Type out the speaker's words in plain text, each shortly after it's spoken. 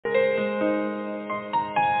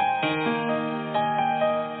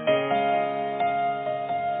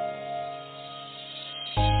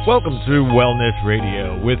Welcome to Wellness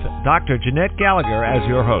Radio with Dr. Jeanette-Gallagher as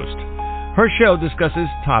your host. Her show discusses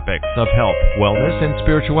topics of health, wellness, and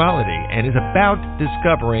spirituality, and is about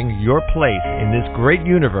discovering your place in this great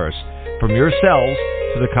universe from your cells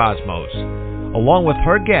to the cosmos. Along with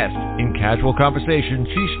her guests, in casual conversation,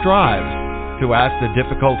 she strives to ask the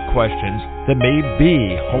difficult questions that may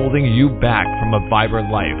be holding you back from a vibrant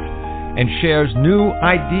life, and shares new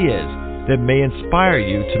ideas that may inspire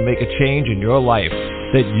you to make a change in your life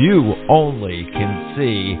that you only can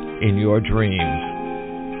see in your dreams.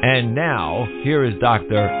 And now, here is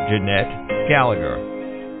Dr. Jeanette-Gallagher.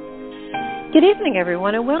 Good evening,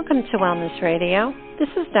 everyone, and welcome to Wellness Radio. This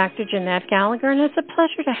is Dr. Jeanette-Gallagher, and it's a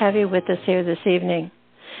pleasure to have you with us here this evening.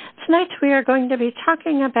 Tonight, we are going to be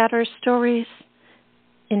talking about our stories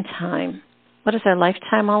in time. What is our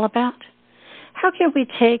lifetime all about? How can we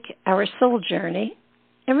take our soul journey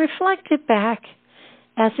and reflect it back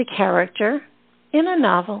as a character in a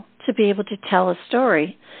novel to be able to tell a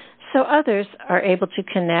story so others are able to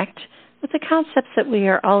connect with the concepts that we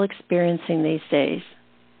are all experiencing these days.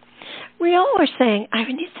 We all are saying, I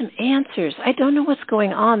need some answers. I don't know what's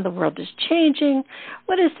going on. The world is changing.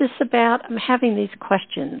 What is this about? I'm having these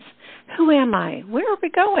questions. Who am I? Where are we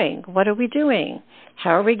going? What are we doing?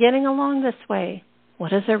 How are we getting along this way?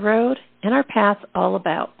 What is our road and our path all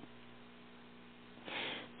about?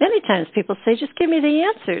 Many times people say, just give me the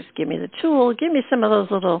answers, give me the tool, give me some of those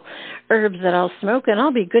little herbs that I'll smoke and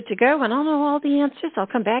I'll be good to go and I'll know all the answers. I'll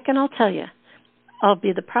come back and I'll tell you. I'll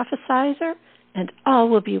be the prophesizer and all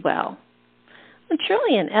will be well. And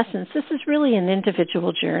truly, in essence, this is really an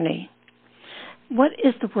individual journey. What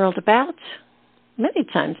is the world about? Many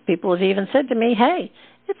times people have even said to me, hey,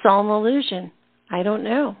 it's all an illusion. I don't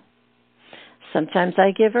know. Sometimes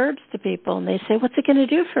I give herbs to people and they say, what's it going to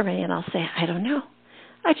do for me? And I'll say, I don't know.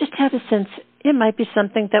 I just have a sense it might be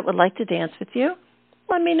something that would like to dance with you.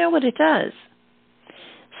 Let me know what it does.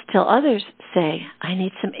 Still others say, I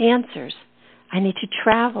need some answers. I need to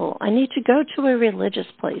travel. I need to go to a religious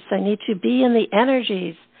place. I need to be in the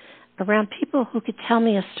energies around people who could tell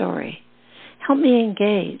me a story, help me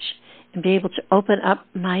engage, and be able to open up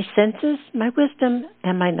my senses, my wisdom,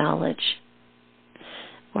 and my knowledge.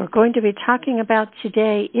 What we're going to be talking about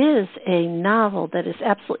today is a novel that is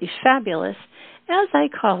absolutely fabulous, as I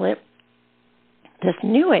call it, this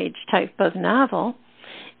New Age type of novel,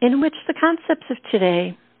 in which the concepts of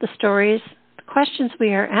today, the stories, the questions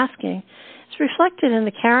we are asking, is reflected in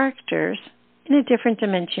the characters in a different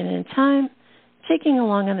dimension in time, taking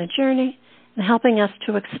along on a journey and helping us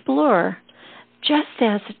to explore, just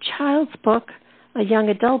as a child's book, a young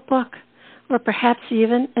adult book, or perhaps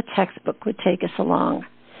even a textbook would take us along.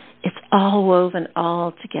 It's all woven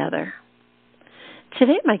all together.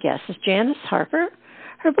 Today, my guest is Janis Harper.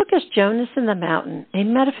 Her book is Jonas in the Mountain, a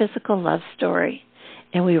Metaphysical Love Story.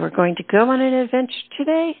 And we were going to go on an adventure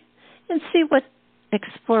today and see what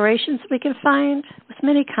explorations we can find with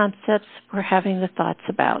many concepts we're having the thoughts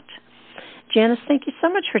about. Janis, thank you so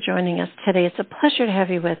much for joining us today. It's a pleasure to have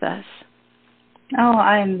you with us. Oh,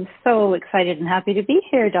 I'm so excited and happy to be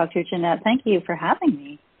here, Dr. Jeanette. Thank you for having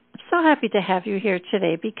me. I'm so happy to have you here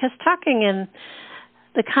today because talking in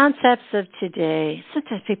the concepts of today,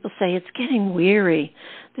 sometimes people say it's getting weary.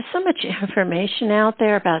 There's so much information out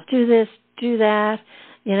there about do this, do that,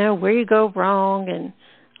 where you go wrong, and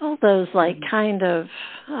all those kind of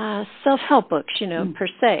self-help books, per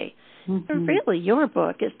se. Mm-hmm. But really, your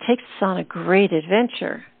book takes us on a great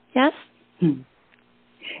adventure. Yes?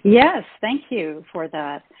 Yes, thank you for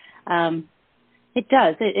that. It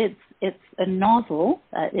does. It's a novel.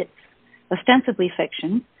 It's ostensibly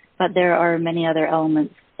fiction, but there are many other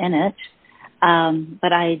elements in it.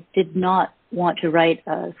 But I did not want to write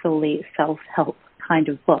a solely self-help kind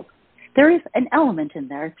of book. There is an element in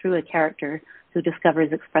there through a character who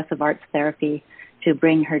discovers expressive arts therapy to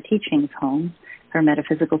bring her teachings home, her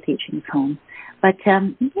metaphysical teachings home. But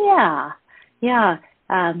it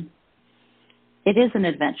is an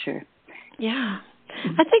adventure. Yeah.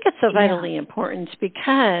 I think it's so vitally important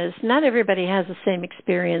because not everybody has the same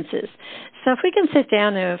experiences. So if we can sit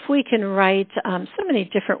down and if we can write so many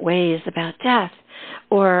different ways about death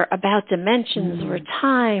or about dimensions or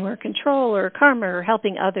time or control or karma or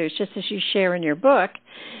helping others, just as you share in your book,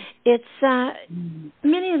 it's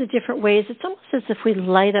many of the different ways. It's almost as if we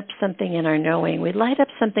light up something in our knowing. We light up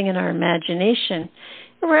something in our imagination.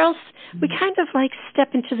 Or else we kind of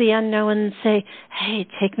step into the unknown and say, hey,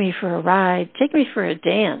 take me for a ride, take me for a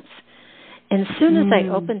dance. And as soon as I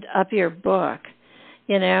opened up your book,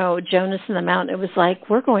 Jonas in the Mountain, it was like,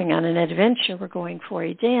 we're going on an adventure, we're going for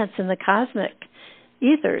a dance in the cosmic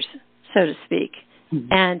ethers, so to speak.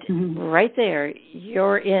 And right there,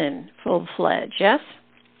 you're in full-fledged, yes?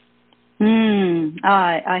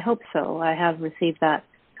 I hope so. I have received that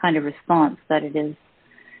kind of response, that it is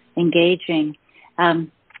engaging.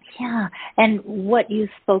 Yeah, and what you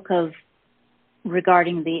spoke of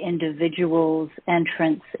regarding the individual's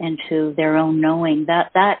entrance into their own knowing,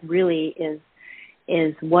 that really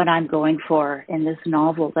is what I'm going for in this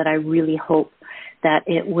novel, that I really hope that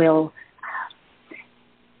it will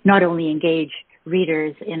not only engage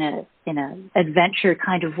readers in a adventure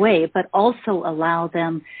kind of way, but also allow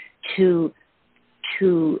them to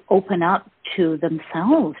open up to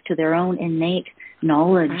themselves, to their own innate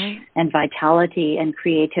knowledge and vitality and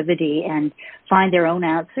creativity, and find their own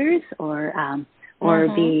answers, or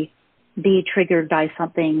be triggered by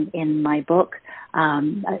something in my book,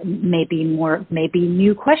 maybe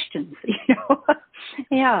new questions,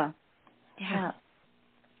 Yeah.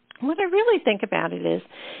 What I really think about it is,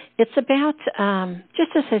 it's about,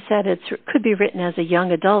 just as I said, it could be written as a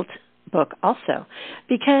young adult book also,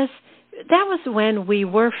 because that was when we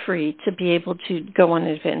were free to be able to go on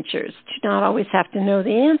adventures, to not always have to know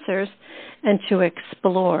the answers, and to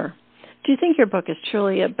explore. Do you think your book is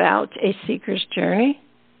truly about a seeker's journey?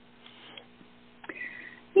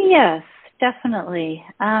 Yes, definitely.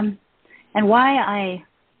 And why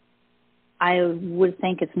I would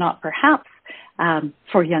think it's not perhaps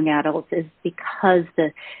for young adults is because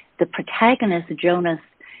the protagonist, Jonas,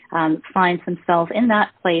 finds himself in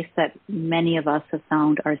that place that many of us have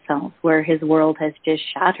found ourselves, where his world has just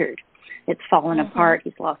shattered. It's fallen apart.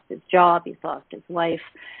 He's lost his job. He's lost his wife.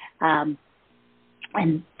 And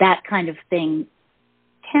that kind of thing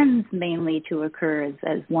tends mainly to occur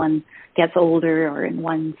as one gets older or in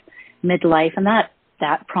one's midlife. And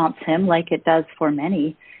that prompts him, like it does for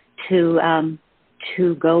many, to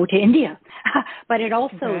go to India. But it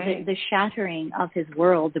also, the shattering of his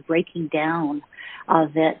world, the breaking down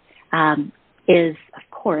of it, is, of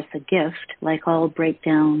course, a gift, like all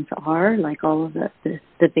breakdowns are, like all of the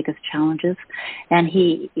biggest challenges. And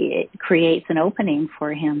it creates an opening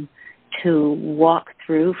for him to walk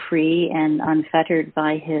through free and unfettered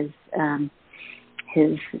by his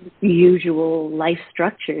usual life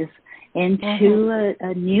structures into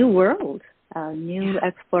a new world, a new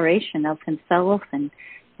exploration of himself and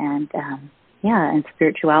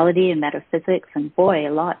spirituality and metaphysics, and boy,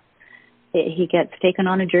 a lot. He gets taken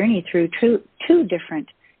on a journey through two different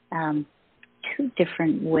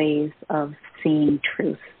ways of seeing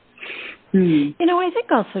truth. I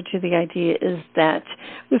think also too the idea is that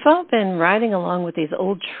we've all been riding along with these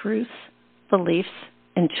old truths, beliefs,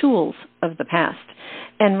 and tools of the past.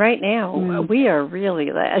 And right now, we are really,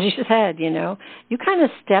 as you said, you kind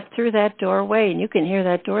of step through that doorway and you can hear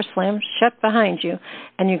that door slam shut behind you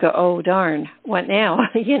and you go, oh, darn, what now?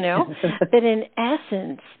 But in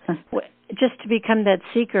essence, just to become that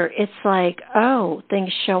seeker, it's like, oh,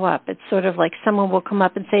 things show up. It's sort of like someone will come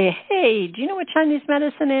up and say, hey, do you know what Chinese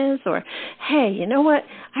medicine is? Or, hey, you know what?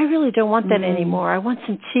 I really don't want that anymore. I want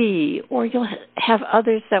some tea. Or you'll have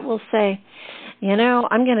others that will say,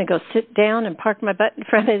 I'm going to go sit down and park my butt in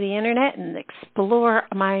front of the internet and explore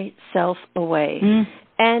myself away.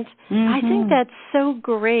 And I think that's so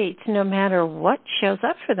great, no matter what shows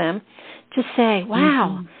up for them, to say,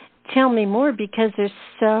 wow, tell me more, because there's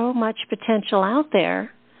so much potential out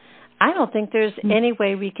there. I don't think there's any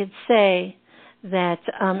way we could say that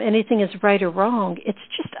anything is right or wrong. It's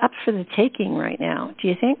just up for the taking right now. Do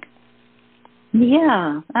you think?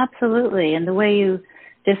 Yeah, absolutely. And the way you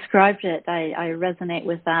described it, I resonate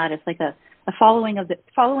with that. It's like a following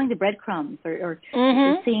the breadcrumbs, or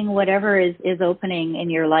seeing whatever is opening in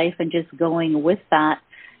your life and just going with that.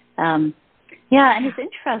 And it's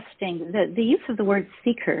interesting the use of the word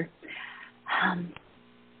seeker.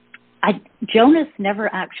 Jonas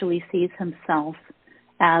never actually sees himself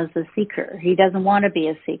as a seeker. He doesn't want to be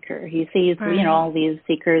a seeker. He sees all these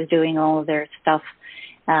seekers doing all of their stuff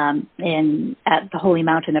at the holy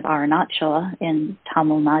mountain of Arunachala in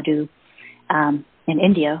Tamil Nadu, in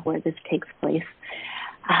India, where this takes place.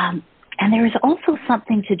 And there is also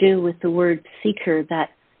something to do with the word seeker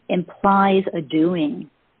that implies a doing,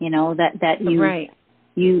 that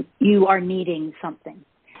you are needing something.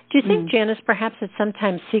 Do you think, Janice, perhaps that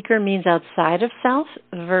sometimes seeker means outside of self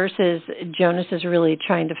versus Jonas is really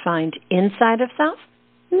trying to find inside of self?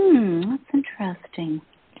 That's interesting.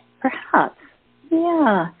 Perhaps.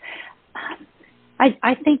 Yeah.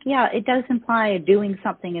 I think, it does imply doing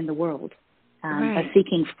something in the world, a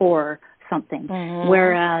seeking for something.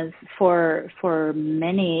 Whereas for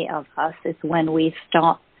many of us, it's when we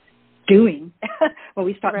stop doing,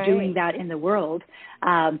 doing that in the world,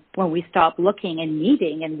 when we stop looking and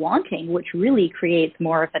needing and wanting, which really creates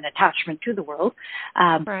more of an attachment to the world,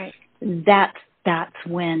 that's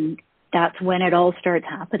when that's when it all starts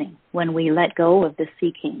happening, when we let go of the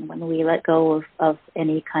seeking, when we let go of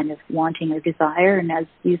any kind of wanting or desire. And as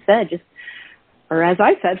you said, or as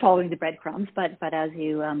I said, following the breadcrumbs, but as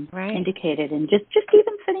you indicated, and just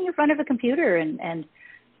even sitting in front of a computer and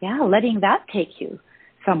letting that take you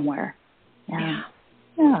somewhere. Yeah.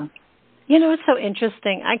 You know, it's so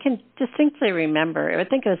interesting. I can distinctly remember, I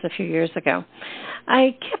think it was a few years ago,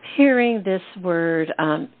 I kept hearing this word,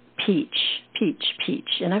 peach.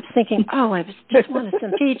 And I was thinking, I just wanted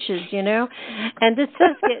some peaches, you know. And this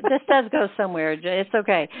does go somewhere. It's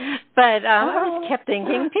okay. But I just kept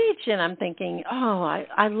thinking peach, and I'm thinking,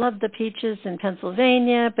 I love the peaches in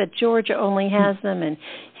Pennsylvania, but Georgia only has them. And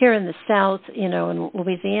here in the South, you know, in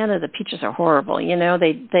Louisiana, the peaches are horrible. You know,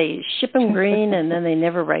 they ship them green, and then they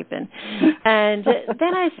never ripen. And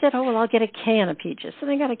then I said, I'll get a can of peaches. So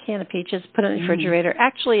I got a can of peaches, put it in the refrigerator.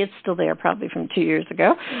 Actually, it's still there, probably from 2 years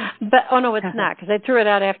ago. But, it's not, because I threw it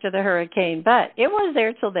out after the hurricane, but it was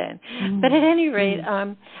there till then. But at any rate,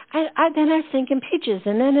 then I was thinking peaches,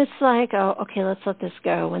 and then it's like, okay, let's let this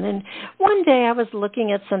go. And then one day I was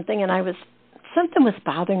looking at something, and something was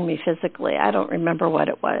bothering me physically. I don't remember what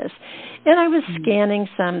it was. And I was scanning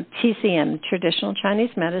some TCM, traditional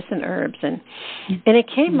Chinese medicine herbs, and it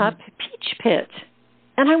came up peach pit.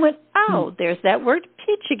 And I went, there's that word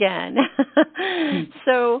peach again.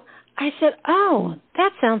 So I said,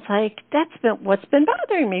 that sounds like that's what's been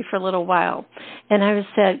bothering me for a little while. And I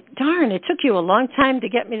said, darn, it took you a long time to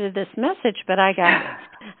get me to this message, but I got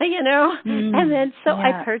it, you know. And then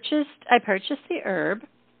I purchased the herb,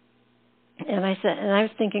 and I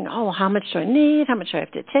was thinking, how much do I need? How much do I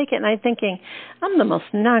have to take it? And I'm thinking, I'm the most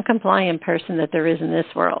non-compliant person that there is in this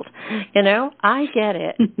world. You know, I get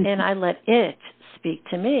it, and I let it speak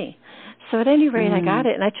to me. So at any rate, I got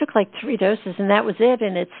it, and I took like 3 doses, and that was it,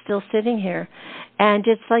 and it's still sitting here. And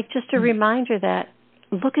it's like just a reminder that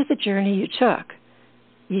look at the journey you took.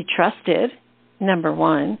 You trusted, number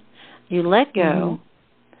one. You let go,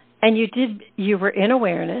 and you were in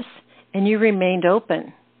awareness, and you remained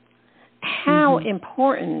open. How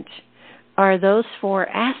important are those 4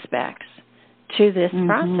 aspects to this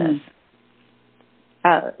process?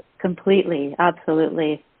 Completely,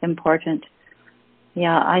 absolutely important.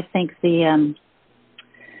 Yeah, I think if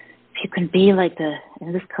you can be like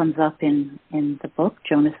and this comes up in the book,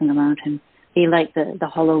 Jonas and the Mountain, be like the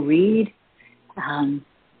hollow reed,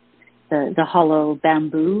 the hollow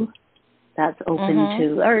bamboo that's open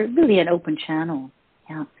to, or really an open channel.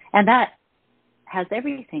 Yeah. And that has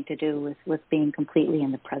everything to do with being completely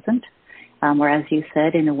in the present, or as you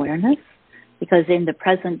said, in awareness, because in the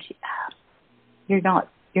present, you're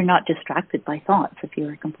not distracted by thoughts if you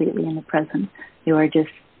are completely in the present. You are just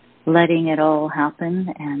letting it all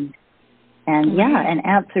happen, and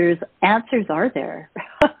answers are there.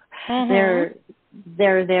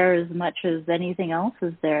 They're there as much as anything else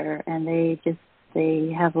is there, and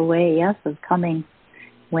they have a way, of coming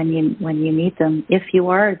when you need them, if you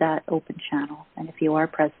are that open channel, and if you are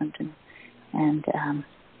present, and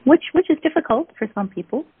which is difficult for some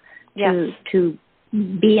people to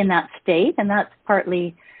be in that state, and that's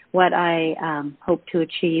partly what I hope to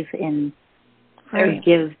achieve or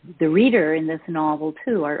give the reader in this novel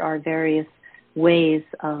too, are various ways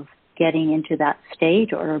of getting into that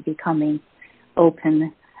state or becoming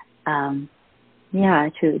open,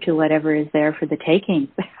 to whatever is there for the taking.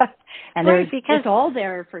 And it's all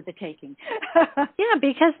there for the taking.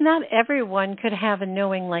 Because not everyone could have a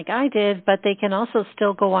knowing like I did, but they can also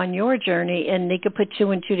still go on your journey, and they could put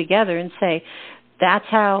 2 and 2 together and say, that's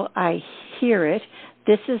how I hear it,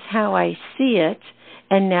 this is how I see it,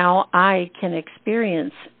 and now I can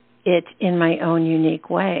experience it in my own unique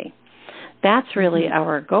way. That's really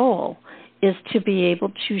our goal, is to be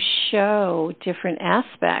able to show different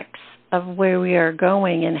aspects of where we are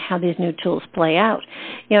going and how these new tools play out.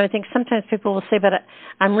 You know, I think sometimes people will say, but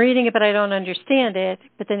I'm reading it, but I don't understand it.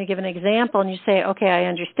 But then you give an example and you say, okay, I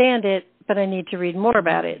understand it, but I need to read more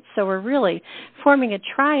about it. So we're really forming a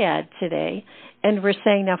triad today, and we're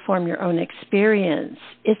saying now form your own experience.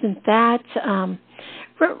 Isn't that,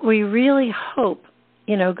 we really hope,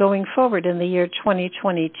 going forward in the year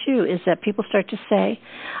 2022, is that people start to say,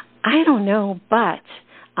 I don't know, but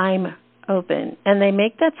I'm open. And they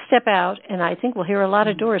make that step out, and I think we'll hear a lot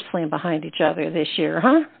of doors slam behind each other this year,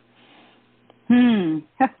 huh?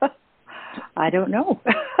 I don't know.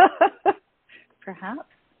 Perhaps.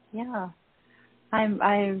 Yeah.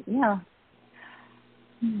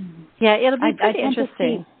 Yeah, it'll be pretty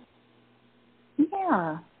interesting.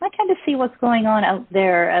 I tend to see what's going on out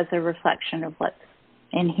there as a reflection of what's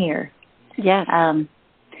in here. Yes.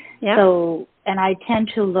 So, and I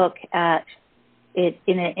tend to look at it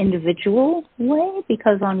in an individual way,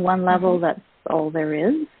 because on one level, that's all there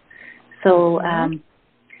is. So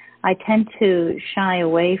I tend to shy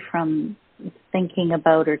away from thinking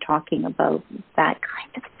about or talking about that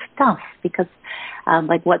kind of stuff, because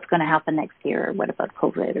like what's going to happen next year, or what about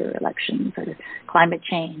COVID or elections or climate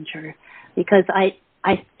change, or because I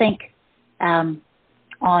think on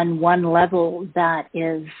one level that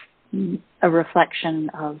is a reflection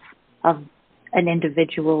of an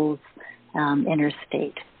individual's inner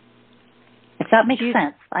state. If that makes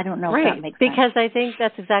sense. I don't know if that makes sense. Because I think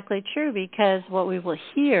that's exactly true, because what we will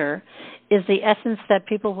hear is the essence that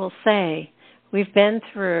people will say, we've been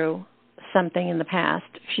through something in the past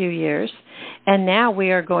few years, and now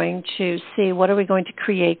we are going to see what are we going to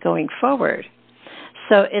create going forward.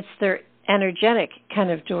 So it's their energetic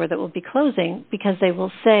kind of door that will be closing, because they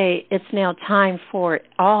will say it's now time for it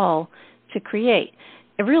all to create.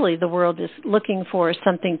 Really, the world is looking for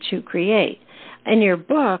something to create. In your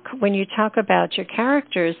book, when you talk about your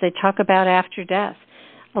characters, they talk about after death.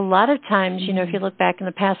 A lot of times, if you look back in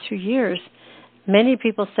the past few years, many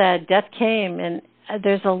people said death came, and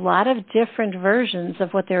there's a lot of different versions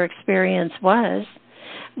of what their experience was,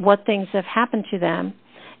 what things have happened to them,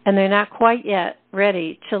 and they're not quite yet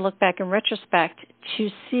ready to look back in retrospect to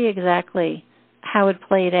see exactly how it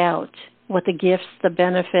played out, what the gifts, the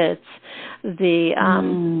benefits, the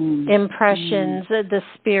impressions, the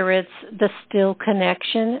spirits, the still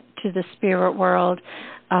connection to the spirit world,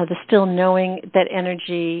 the still knowing that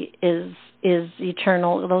energy is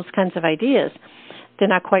eternal, those kinds of ideas. They're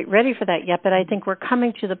not quite ready for that yet, but I think we're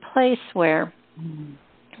coming to the place where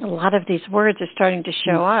a lot of these words are starting to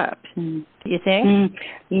show up. Do you think?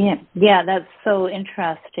 Yeah, that's so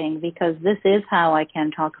interesting, because this is how I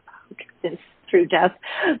can talk about this through death,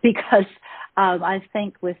 because I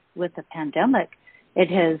think with the pandemic, it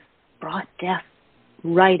has brought death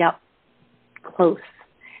right up close,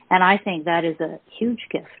 and I think that is a huge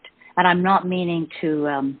gift. And I'm not meaning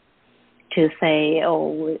to say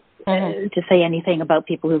to say anything about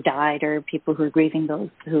people who died or people who are grieving those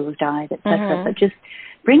who have died, etc. But just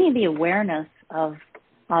bringing the awareness of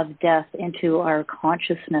death into our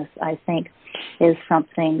consciousness, I think, is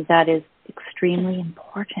something that is extremely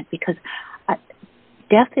important, because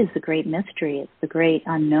death is the great mystery. It's the great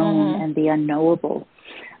unknown and the unknowable.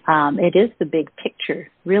 It is the big picture,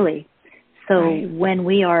 really. So when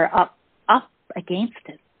we are up against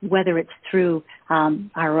it, whether it's through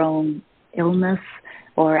our own illness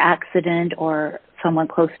or accident, or someone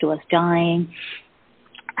close to us dying,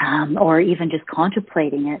 or even just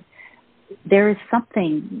contemplating it, there is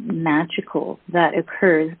something magical that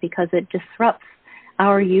occurs, because it disrupts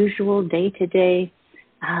our usual day-to-day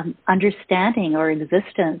understanding or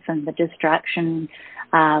existence, and the distraction,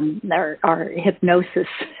 or hypnosis,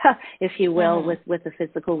 if you will, with the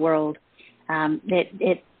physical world.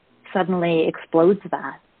 It suddenly explodes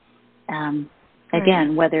that.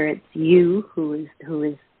 Again, whether it's you who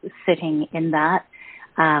is sitting in that,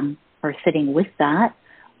 or sitting with that,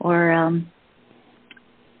 or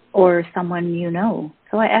someone you know.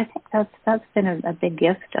 So I think that's been a big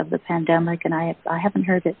gift of the pandemic, and I haven't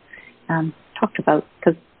heard it talked about,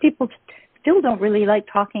 because people still don't really like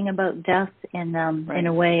talking about death in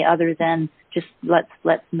a way other than just let's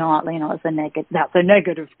not, it's that's a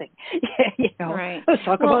negative thing. Let's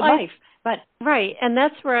talk about life. But and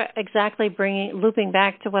that's where exactly looping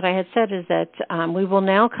back to what I had said, is that we will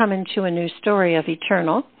now come into a new story of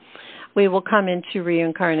eternal. We will come into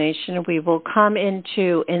reincarnation. We will come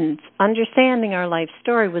into understanding our life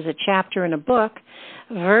story was a chapter in a book,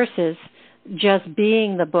 versus just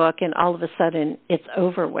being the book and all of a sudden it's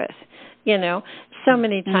over with. So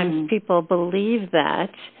many times people believe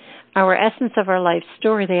that our essence of our life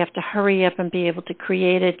story, they have to hurry up and be able to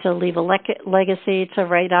create it, to leave a legacy, to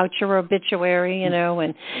write out your obituary,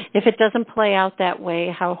 and if it doesn't play out that way,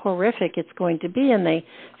 how horrific it's going to be. And they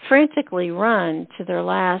frantically run to their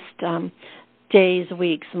last days,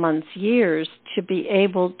 weeks, months, years to be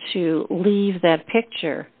able to leave that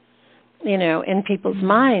picture, in people's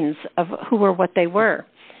minds of who or what they were.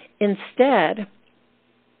 Instead,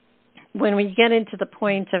 when we get into the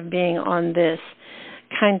point of being on this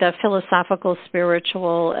kind of philosophical,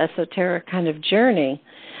 spiritual, esoteric kind of journey,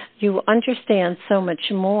 you understand so much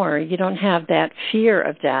more. You don't have that fear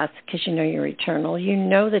of death, because you're eternal. You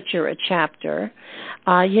know that you're a chapter.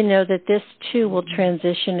 You know that this too will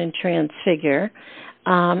transition and transfigure.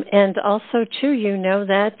 And also too, you know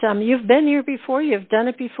that you've been here before, you've done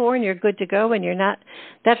it before, and you're good to go, and you're not,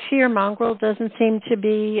 that fear mongrel doesn't seem to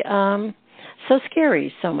be so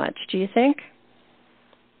scary so much. Do you think?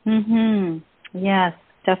 Yes,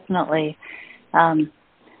 definitely. And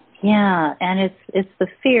it's the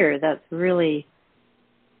fear that's really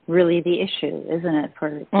really the issue, isn't it,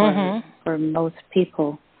 for most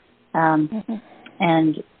people?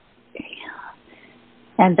 And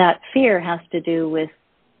that fear has to do with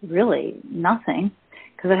really nothing,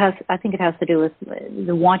 because I think it has to do with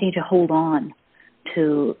the wanting to hold on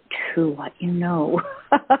to what you know.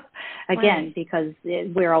 Again, right. Because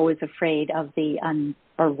we're always afraid of the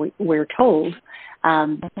we're told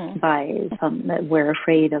by some that we're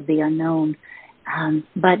afraid of the unknown.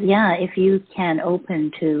 But yeah, if you can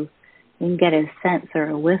open to and get a sense or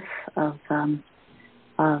a whiff of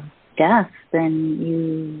death, then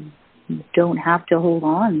you don't have to hold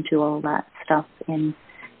on to all that stuff in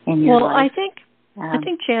your life. I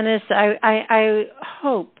think Janis, I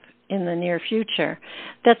hope in the near future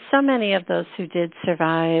that so many of those who did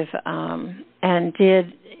survive and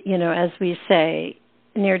did, as we say,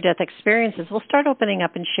 near-death experiences will start opening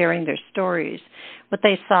up and sharing their stories, what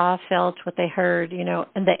they saw, felt, what they heard,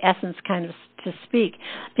 and the essence kind of to speak,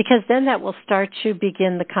 because then that will start to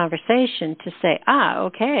begin the conversation to say,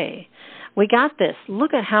 okay, we got this.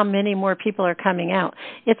 Look at how many more people are coming out.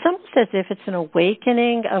 It's almost as if it's an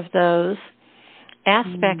awakening of those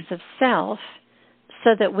aspects of self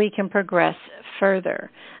so that we can progress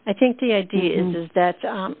further. I think the idea is that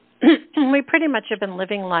we pretty much have been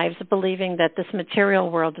living lives believing that this material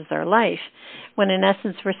world is our life, when in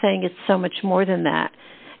essence we're saying it's so much more than that.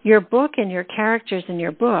 Your book and your characters in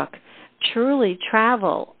your book truly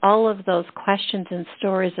travel all of those questions and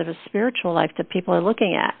stories of a spiritual life that people are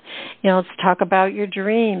looking at. Let's talk about your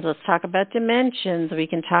dreams. Let's talk about dimensions. We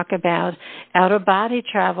can talk about out-of-body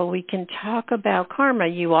travel. We can talk about karma.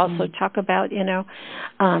 You also talk about,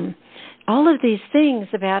 all of these things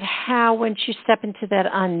about how once you step into that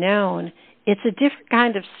unknown, it's a different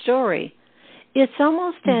kind of story. It's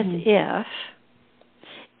almost as if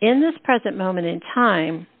in this present moment in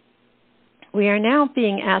time, we are now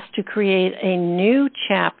being asked to create a new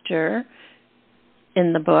chapter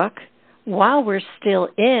in the book while we're still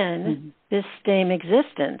in this same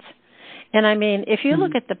existence. And I mean, if you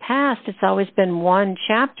look at the past, it's always been one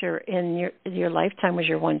chapter in your lifetime was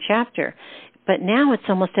your one chapter. But now it's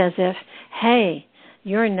almost as if, hey,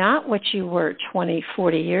 you're not what you were 20,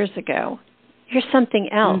 40 years ago. You're something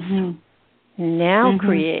else. Now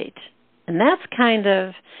create. And that's kind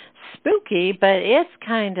of spooky, but it's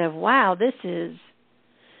kind of, wow,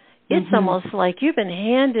 it's almost like you've been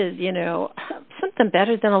handed, something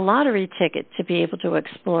better than a lottery ticket to be able to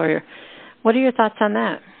explore. What are your thoughts on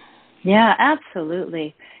that? Yeah,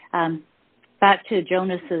 absolutely. Back to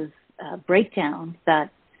Jonas's breakdown,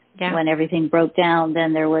 that when everything broke down,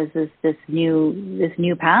 then there was this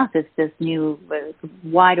new path, this new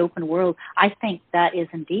wide open world. I think that is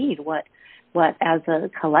indeed what as a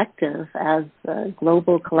collective, as a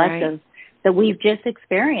global collective, that we've just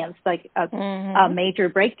experienced, like a major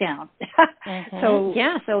breakdown. So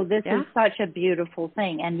this is such a beautiful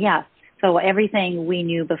thing. And so everything we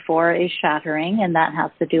knew before is shattering, and that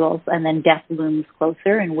has to do also, and then death looms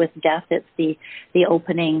closer, and with death, it's the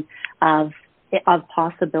opening of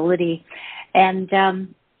possibility. And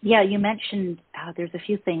you mentioned there's a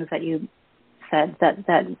few things that you said that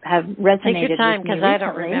have resonated. Take your time, because I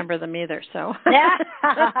don't remember them either. So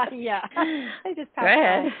I just go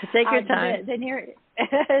ahead. Take your time. The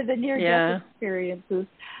near death experiences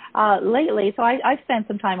lately. So I spent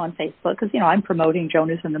some time on Facebook because I'm promoting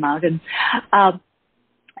Jonas in the Mountain,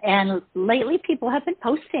 and lately people have been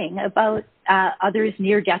posting about others'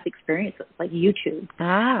 near-death experiences, like YouTube.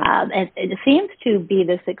 And it seems to be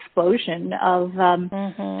this explosion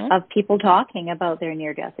of people talking about their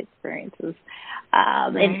near-death experiences.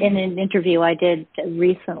 In an interview I did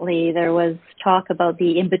recently, there was talk about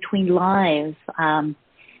the in-between lives.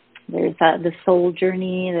 There's the soul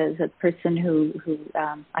journey. There's a person who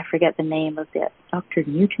I forget the name of it, Dr.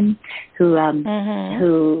 Newton, who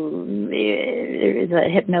is a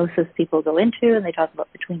hypnosis people go into, and they talk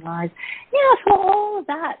about between lives. So all of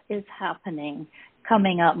that is happening,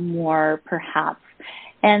 coming up more perhaps.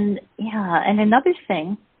 And another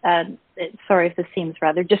thing. Sorry if this seems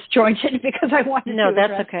rather disjointed because I wanted to. No,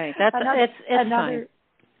 that's okay. It's fine.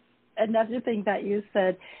 Another thing that you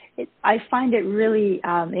said, I find it really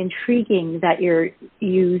intriguing that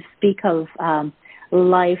you speak of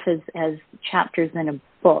life as chapters in a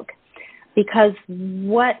book, because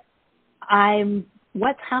what's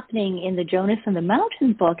happening in the Jonas and the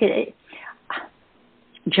Mountain book,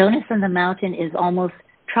 Jonas and the Mountain is almost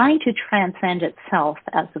trying to transcend itself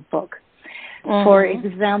as a book. For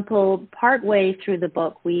example, partway through the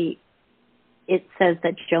book, it says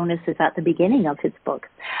that Jonas is at the beginning of his book.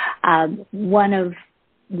 One of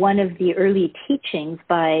the early teachings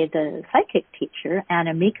by the psychic teacher,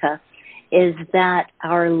 Anna Mika, is that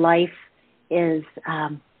our life is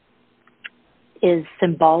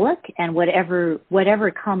symbolic, and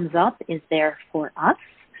whatever comes up is there for us,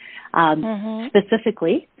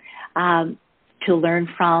 specifically, to learn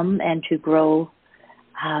from and to grow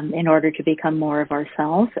in order to become more of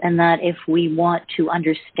ourselves. And that if we want to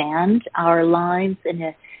understand our lives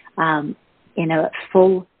in a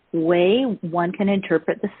full way, one can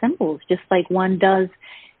interpret the symbols, just like one does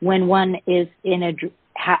when one is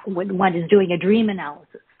when one is doing a dream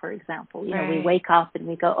analysis, for example. You know, we wake up and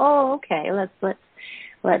we go, oh, okay, let's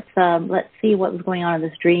see what was going on in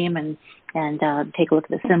this dream and take a look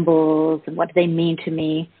at the symbols and what do they mean to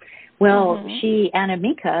me. Well,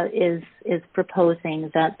 Anamika is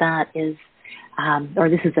proposing that is, or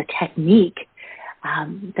this is a technique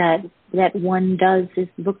that one does, is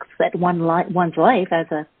looks at one's life as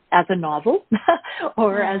a novel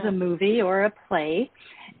or as a movie or a play,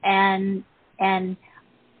 and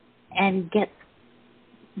gets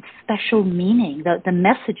special meaning, the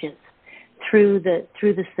messages through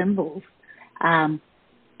the symbols.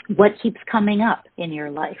 What keeps coming up in your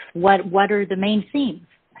life? What are the main themes?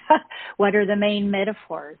 What are the main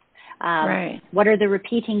metaphors? What are the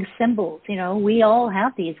repeating symbols? You know, we all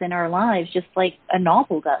have these in our lives, just like a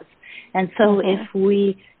novel does. And so if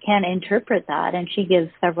we can interpret that, and she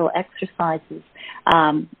gives several exercises,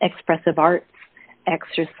 expressive arts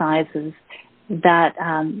exercises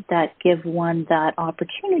that give one that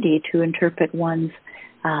opportunity to interpret one's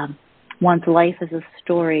life as a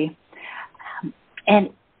story.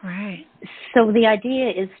 So the idea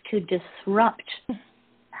is to disrupt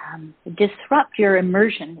your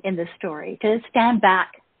immersion in the story, to stand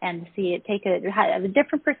back and see it, have a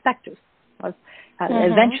different perspective.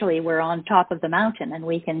 Eventually, we're on top of the mountain, and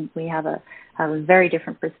we have a very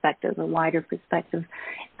different perspective, a wider perspective.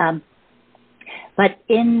 But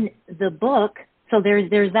in the book, so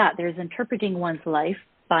there's interpreting one's life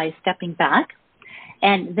by stepping back,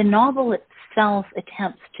 and the novel itself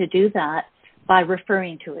attempts to do that by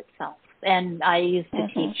referring to itself. And I used to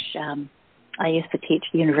teach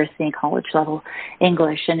university and college level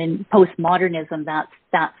English, and in postmodernism,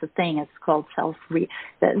 that's the thing. It's called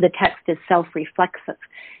the text is self-reflexive,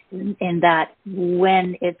 in that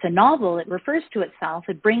when it's a novel, it refers to itself.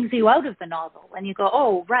 It brings you out of the novel, and you go,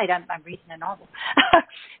 "Oh, right, I'm reading a novel."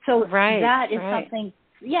 So that is something.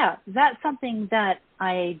 Yeah, that's something that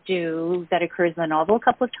I do that occurs in the novel a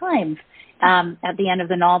couple of times. At the end of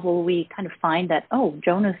the novel, we kind of find that, oh,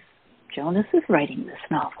 Jonas is writing this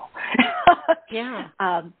novel.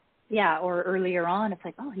 Or earlier on, it's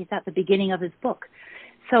like, oh, he's at the beginning of his book.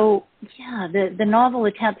 So, the novel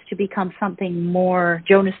attempts to become something more.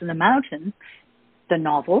 Jonas in the Mountain, the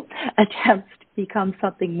novel, attempts to become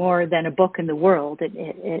something more than a book in the world.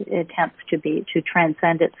 It attempts to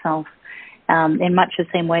transcend itself in much the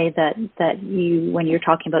same way that you, when you're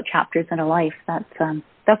talking about chapters in a life,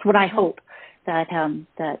 that's what I hope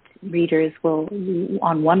that readers will,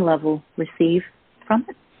 on one level, receive from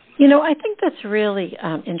it. You know, I think that's really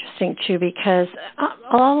interesting, too, because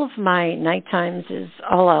all of my night times is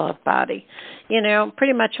all out of body. You know,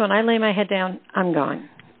 pretty much when I lay my head down, I'm gone.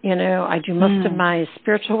 You know, I do most of my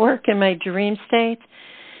spiritual work in my dream state,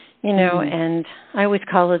 you know, and I always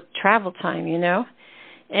call it travel time, you know.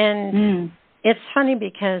 And it's funny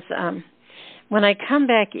because when I come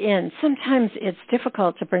back in, sometimes it's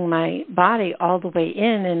difficult to bring my body all the way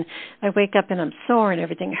in, and I wake up and I'm sore and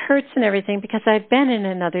everything hurts and everything because I've been in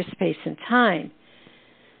another space and time.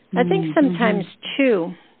 I think sometimes,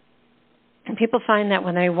 too, people find that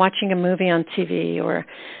when they're watching a movie on TV or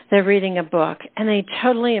they're reading a book and they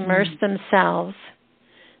totally immerse themselves,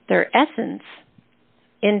 their essence,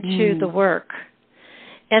 into the work,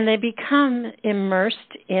 and they become immersed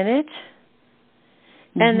in it.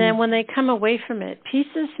 And then when they come away from it,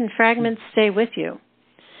 pieces and fragments stay with you.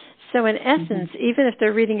 So in essence, even if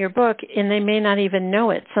they're reading your book and they may not even know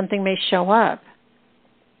it, something may show up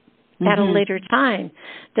at a later time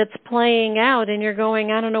that's playing out, and you're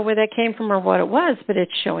going, I don't know where that came from or what it was, but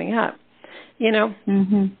it's showing up. You know,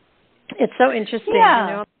 it's so interesting. Yeah.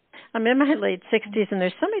 You know, I'm in my late 60s, and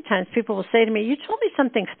there's so many times people will say to me, you told me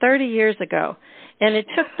something 30 years ago, and it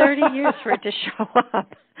took 30 years for it to show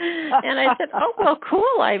up. And I said, oh, well,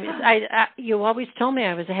 cool. You always told me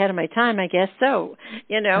I was ahead of my time, I guess so,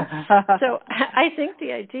 you know. So I think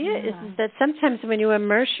the idea is that sometimes when you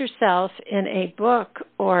immerse yourself in a book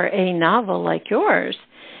or a novel like yours,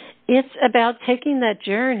 it's about taking that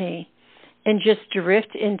journey and just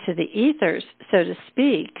drift into the ethers, so to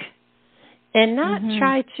speak, and not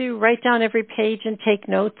try to write down every page and take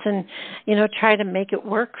notes and, you know, try to make it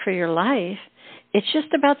work for your life. It's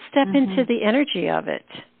just about step into the energy of it.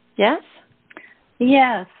 Yes?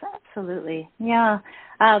 Yes, absolutely. Yeah.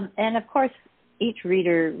 And of course, each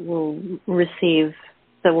reader will receive,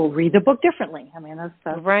 so will read the book differently. I mean, that's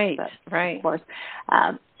right, of course.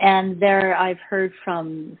 And I've heard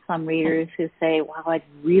from some readers who say, "Wow, I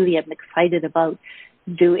really am excited about."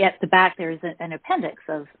 At the back, there's an appendix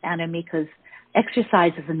of Anna Mika's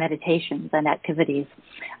exercises and meditations and activities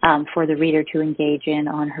for the reader to engage in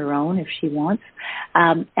on her own if she wants.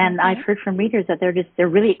 And I've heard from readers that they're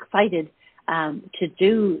really excited to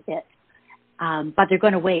do it, but they're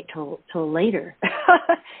going to wait till later,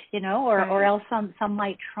 or else some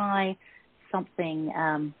might try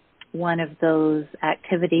something, one of those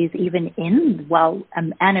activities even while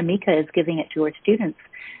Anna Mika is giving it to her students.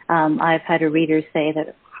 I've had a reader say that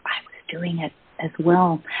I was doing it as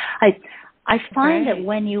well. I find that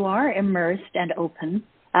when you are immersed and open,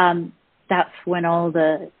 that's when all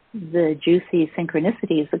the juicy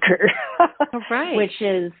synchronicities occur. Right. Which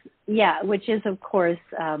is of course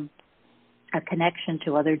a connection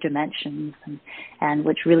to other dimensions, and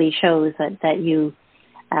which really shows that you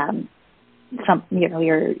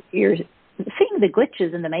you're seeing the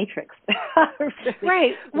glitches in the matrix. Really.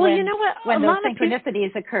 Right. Well, you know what? When those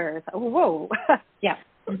synchronicities occur. Whoa. Yeah.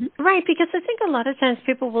 Mm-hmm. Right, because I think a lot of times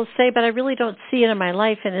people will say, but I really don't see it in my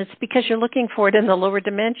life, and it's because you're looking for it in the lower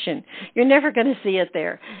dimension. You're never going to see it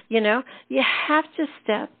there. You have to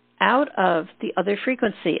step out of the other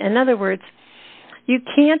frequency. In other words, you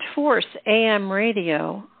can't force AM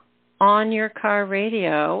radio on your car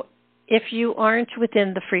radio if you aren't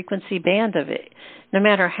within the frequency band of it. No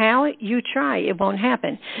matter how you try, it won't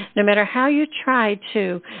happen. No matter how you try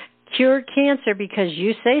to cure cancer because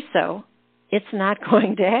you say so, it's not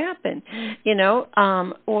going to happen,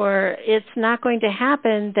 or it's not going to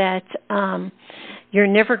happen that you're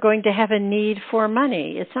never going to have a need for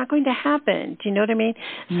money. It's not going to happen. Do you know what I mean?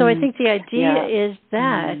 So I think the idea is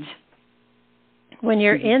that when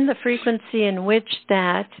you're in the frequency in which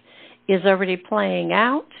that is already playing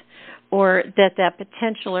out, or that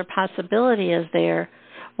potential or possibility is there,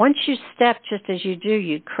 once you step, just as you do,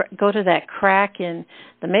 you go to that crack in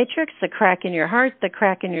the matrix, the crack in your heart, the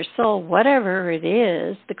crack in your soul, whatever it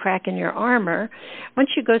is, the crack in your armor. Once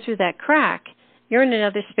you go through that crack, you're in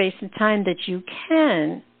another space and time that you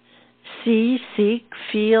can see, seek,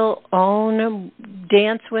 feel, own,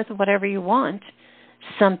 dance with, whatever you want,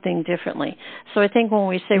 something differently. So I think when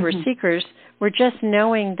we say we're seekers, we're just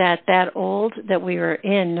knowing that old that we were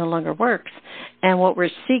in no longer works. And what we're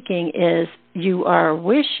seeking is you are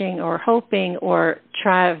wishing or hoping or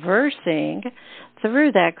traversing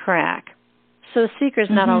through that crack. So a seeker is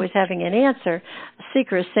not always having an answer. A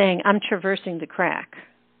seeker is saying, I'm traversing the crack.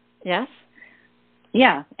 Yes?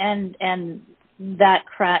 Yeah, and that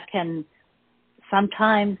crack can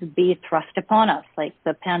sometimes be thrust upon us, like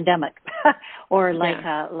the pandemic, or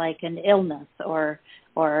like an illness, or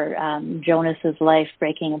Jonas's life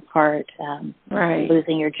breaking apart,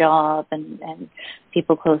 losing your job and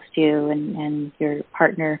people close to you and your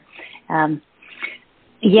partner.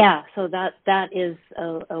 So that is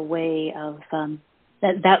a way of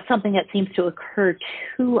that's something that seems to occur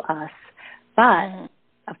to us, but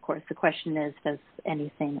of course the question is, does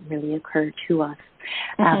anything really occur to us?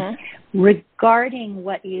 Regarding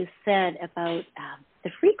what you said about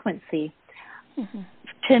the frequency,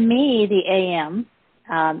 to me the AM,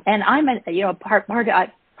 and I'm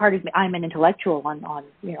part of me, I'm an intellectual on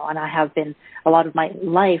and I have been a lot of my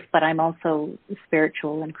life, but I'm also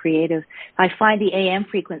spiritual and creative. I find the AM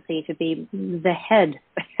frequency to be the head,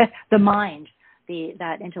 the mind,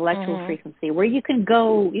 that intellectual frequency where you can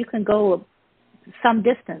go some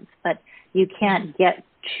distance, but you can't get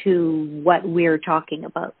to what we're talking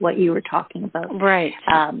about, what you were talking about, right?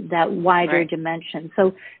 That wider dimension.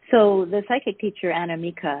 So the psychic teacher Anna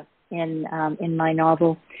Mika in my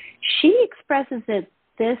novel, she expresses it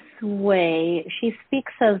this way. She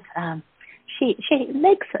speaks of she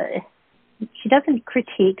doesn't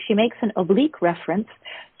critique. She makes an oblique reference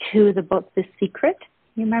to the book The Secret.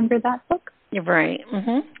 You remember that book? You're right.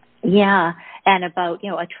 Yeah, and about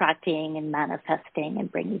attracting and manifesting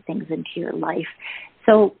and bringing things into your life.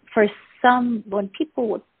 So when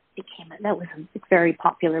people that was a very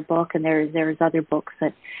popular book, and there's other books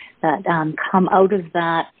that come out of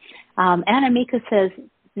that. Anna Mika says,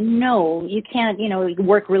 no, you can't,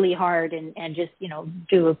 work really hard and just,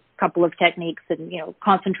 do a couple of techniques and,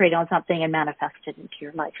 concentrate on something and manifest it into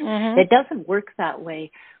your life. It doesn't work that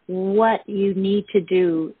way. What you need to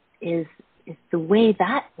do is the way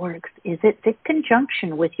that works is it's in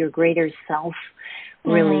conjunction with your greater self,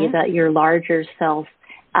 really, that your larger self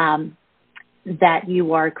that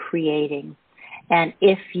you are creating. And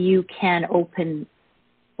if you can open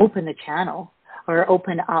the channel or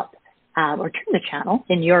open up or turn the channel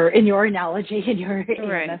in your analogy, in your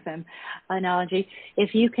right. AMFM analogy,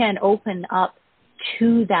 if you can open up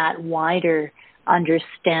to that wider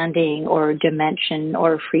understanding or dimension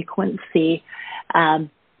or frequency,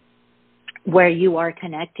 where you are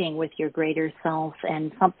connecting with your greater self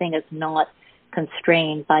and something is not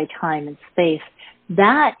constrained by time and space,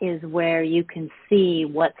 that is where you can see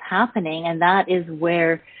what's happening, and that is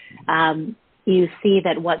where you see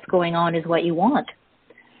that what's going on is what you want.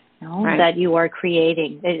 You know, right. That you are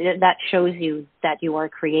creating. That shows you that you are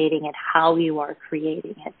creating it, how you are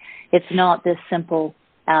creating it. It's not this simple,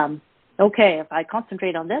 okay, if I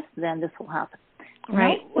concentrate on this, then this will happen.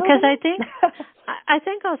 Right. No? Because I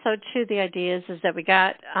think also, too, the idea is that we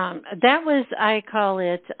got, that was, I call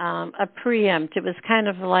it a preempt. It was kind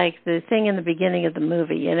of like the thing in the beginning of the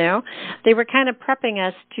movie, you know. They were kind of prepping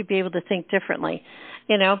us to be able to think differently,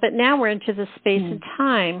 you know. But now we're into the space and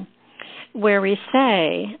time where we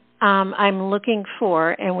say, I'm looking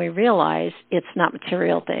for, and we realize it's not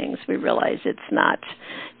material things. We realize it's not,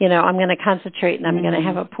 you know, I'm going to concentrate and I'm going to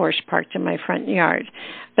have a Porsche parked in my front yard.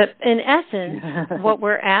 But in essence, what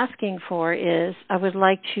we're asking for is, I would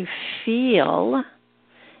like to feel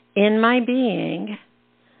in my being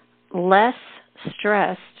less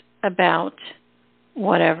stressed about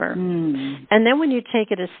whatever. And then when you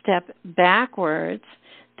take it a step backwards,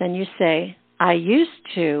 then you say, I used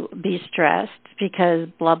to be stressed because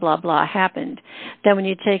blah, blah, blah happened. Then when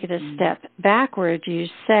you take it a step backward, you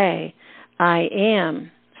say, I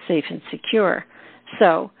am safe and secure.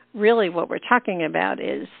 So really what we're talking about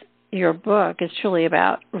is your book is truly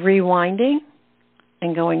about rewinding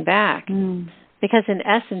and going back. Because in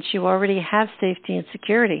essence, you already have safety and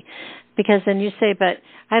security. Because then you say, but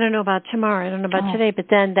I don't know about tomorrow, I don't know about today. But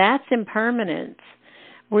then that's impermanence.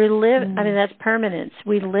 That's permanence.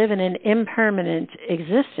 We live in an impermanent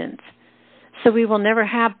existence. So we will never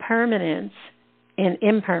have permanence in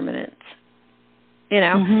impermanence. You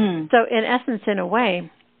know? So in essence, in a way,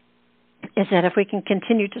 is that if we can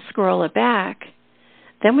continue to scroll it back,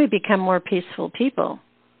 then we become more peaceful people.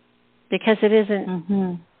 Because it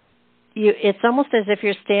isn't, it's almost as if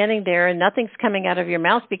you're standing there and nothing's coming out of your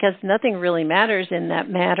mouth, because nothing really matters in that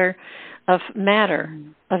matter, of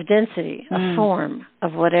density, of form,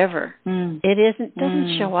 of whatever. It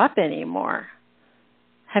doesn't show up anymore.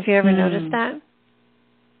 Have you ever noticed that?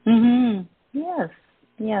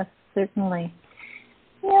 Yes, certainly.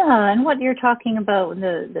 Yeah, and what you're talking about,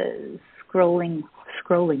 the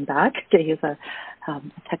scrolling back, to use a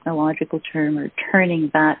technological term, or turning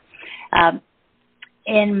back.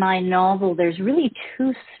 In my novel, there's really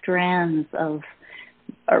two strands of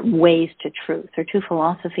ways to truth, or two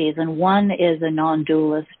philosophies, and one is a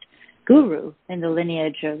non-dualist guru in the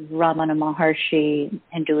lineage of Ramana Maharshi,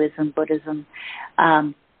 Hinduism, Buddhism,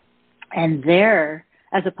 and there,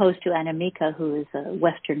 as opposed to Anamika, who is a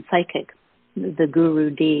Western psychic, the Guru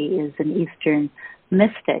D is an Eastern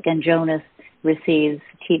mystic, and Jonas receives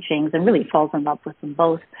teachings and really falls in love with them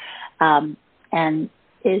both, and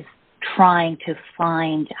is trying to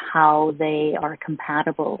find how they are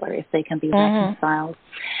compatible, or if they can be reconciled.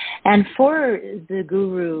 And for the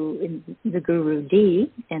Guru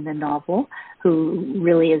D in the novel, who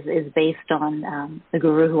really is based on the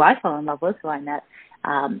Guru who I fell in love with, who I met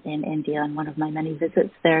in India on one of my many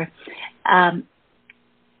visits there,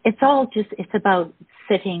 it's about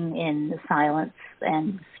sitting in silence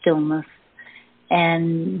and stillness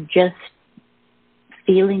and just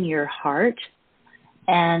feeling your heart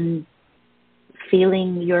and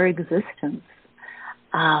feeling your existence.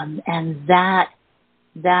 And that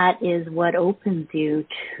is what opens you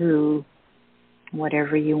to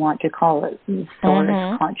whatever you want to call it,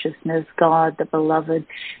 source, consciousness, God, the beloved,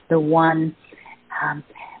 the one.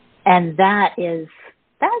 And that's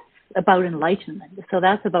about enlightenment. So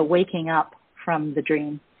that's about waking up from the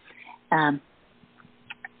dream.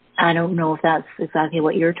 I don't know if that's exactly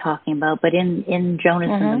what you're talking about, but in Jonas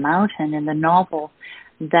and the Mountain, in the novel,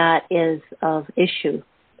 that is of issue.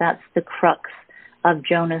 That's the crux of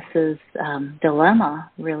Jonas's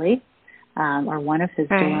dilemma, really, or one of his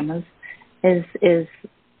dilemmas, is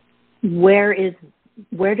where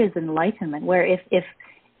does enlightenment, where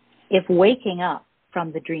if waking up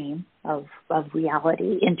from the dream of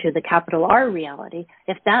reality into the capital R reality,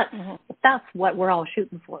 if that's what we're all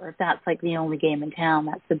shooting for, if that's like the only game in town,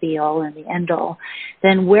 that's the be all and the end all,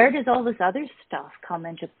 then where does all this other stuff come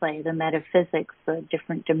into play? The metaphysics, the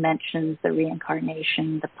different dimensions, the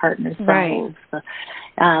reincarnation, the partner selves.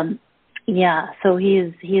 So he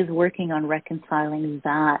is working on reconciling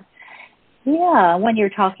that. Yeah, when you're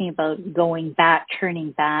talking about going back,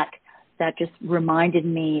 turning back, that just reminded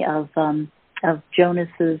me of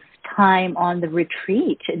Jonas's time on the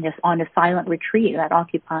retreat, on a silent retreat that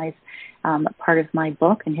occupies part of my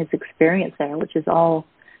book and his experience there, which is all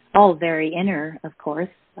very inner, of course,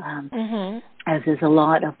 as is a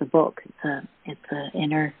lot of the book. It's an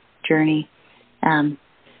inner journey.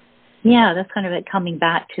 That's kind of it, coming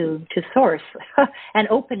back to source and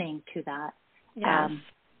opening to that. Yes.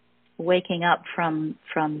 Waking up from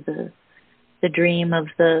the dream of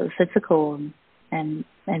the physical and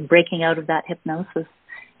breaking out of that hypnosis.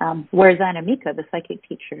 Whereas Anamika, the psychic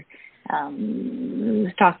teacher,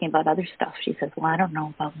 was talking about other stuff. She says, well, I don't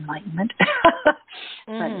know about enlightenment.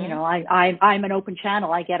 But, I'm an open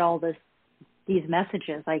channel. I get all these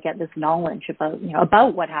messages. I get this knowledge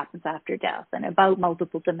about what happens after death and about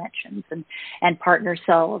multiple dimensions and partner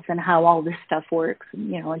selves and how all this stuff works.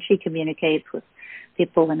 And she communicates with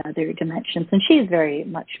people in other dimensions. And she's very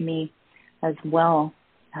much me as well.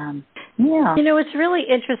 It's really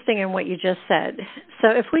interesting in what you just said. So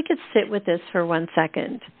if we could sit with this for 1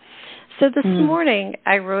 second. So this morning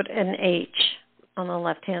I wrote an H on the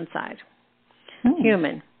left-hand side.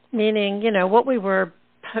 Human, meaning, what we were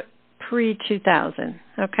pre-2000,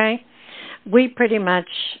 okay? We pretty much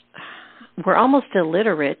were almost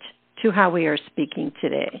illiterate to how we are speaking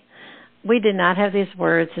today. We did not have these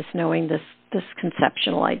words, this knowing, this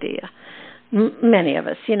conceptual idea. Many of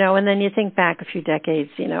us, and then you think back a few decades,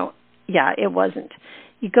 it wasn't.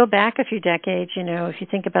 You go back a few decades, if you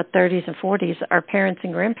think about 30s and 40s, our parents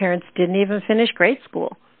and grandparents didn't even finish grade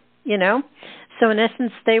school, So in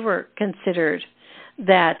essence, they were considered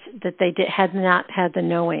that they had not had the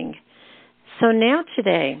knowing. So now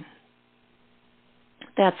today,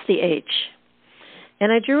 that's the H.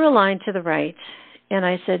 And I drew a line to the right, and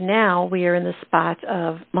I said, now we are in the spot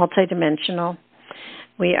of multidimensional.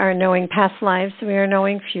 We are knowing past lives. We are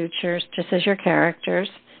knowing futures, just as your characters.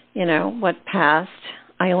 What past.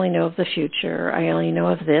 I only know of the future. I only know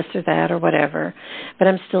of this or that or whatever. But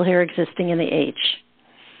I'm still here existing in the H.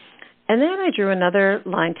 And then I drew another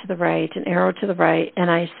line to the right, an arrow to the right,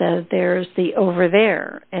 and I said there's the over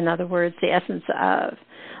there. In other words, the essence of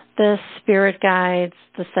the spirit guides,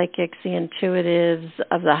 the psychics, the intuitives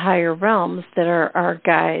of the higher realms that are our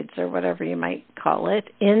guides or whatever you might call it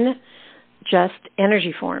in just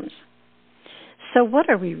energy forms. So what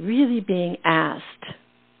are we really being asked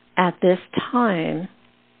at this time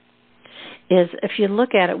is, if you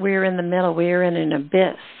look at it, we're in the middle. We're in an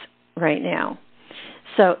abyss right now.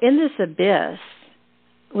 So in this abyss,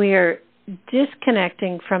 we are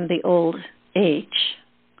disconnecting from the old H.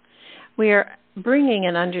 We are bringing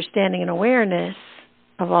an understanding and awareness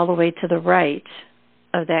of all the way to the right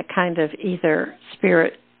of that kind of either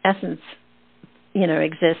spirit essence,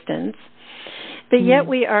 existence. But yet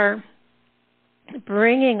we are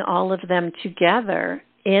bringing all of them together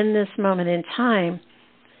in this moment in time.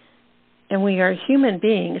 And we are human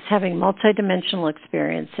beings having multidimensional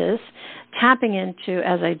experiences, tapping into,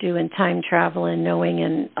 as I do in time travel and knowing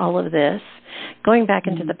and all of this, going back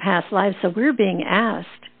into the past lives. So we're being asked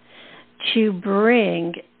to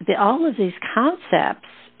bring all of these concepts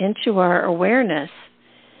into our awareness.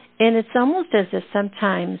 And it's almost as if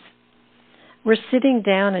sometimes we're sitting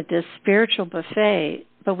down at this spiritual buffet,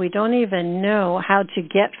 but we don't even know how to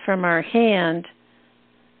get from our hand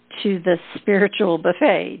to the spiritual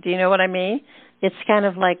buffet. Do you know what I mean? It's kind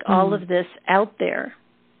of like all of this out there.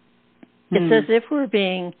 It's as if we're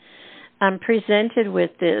being presented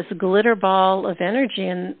with this glitter ball of energy,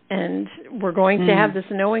 and we're going to have this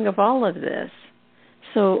knowing of all of this.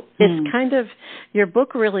 So it's kind of, your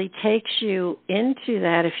book really takes you into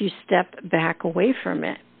that if you step back away from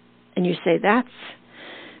it. And you say, that's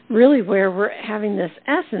really where we're having this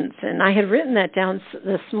essence. And I had written that down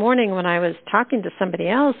this morning when I was talking to somebody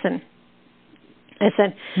else, and I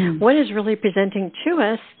said, what is really presenting to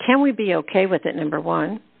us? Can we be okay with it, number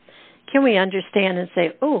one? Can we understand and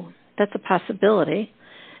say, oh, that's a possibility?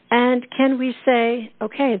 And can we say,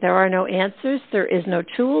 okay, there are no answers, there is no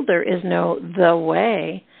tool, there is no the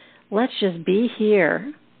way. Let's just be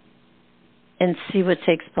here and see what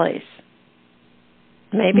takes place.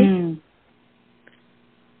 Maybe?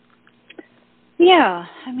 Yeah,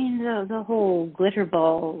 I mean, the whole glitter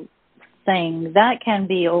ball thing, that can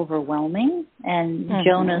be overwhelming. And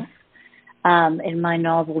Jonas, in my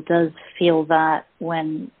novel, does feel that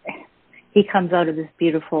when he comes out of this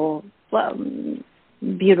beautiful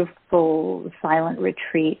silent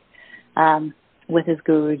retreat with his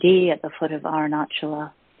Guru D at the foot of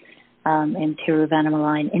Arunachala in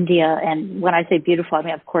Tiruvannamalai, India. And when I say beautiful, I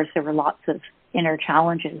mean, of course, there were lots of inner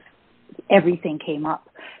challenges. Everything came up,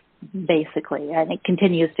 basically, and it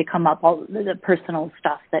continues to come up, all the personal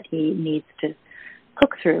stuff that he needs to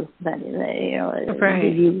cook through. That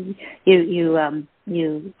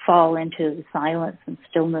you fall into silence and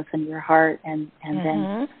stillness in your heart, and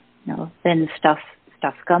then then stuff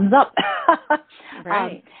comes up.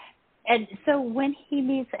 Right. And so when he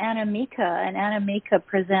meets Anamika, and Anamika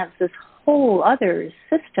presents this whole other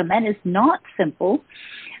system, and is not simple,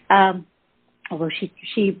 although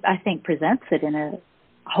she I think presents it in a,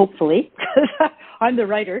 hopefully, I'm the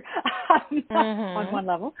writer on one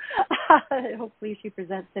level. Hopefully she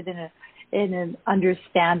presents it in an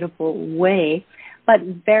understandable way, but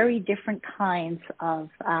very different kinds of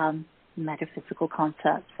metaphysical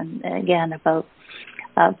concepts, and again about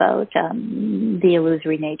the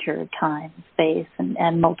illusory nature of time, space,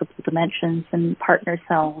 and multiple dimensions, and partner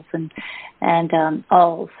cells, and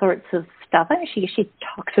all sorts of stuff. I mean, she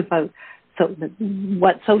talks about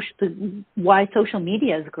why social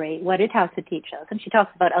media is great, what it has to teach us, and she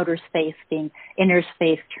talks about outer space being inner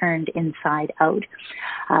space turned inside out,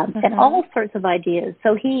 and all sorts of ideas.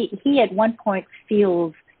 So he at one point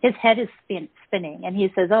feels his head is spinning, and he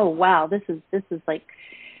says, "Oh wow, this is like."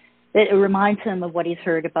 It reminds him of what he's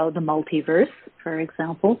heard about the multiverse, for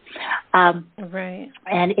example. Right.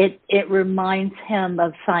 And it reminds him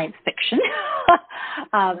of science fiction.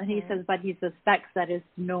 And he says, but he suspects that it's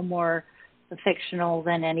no more fictional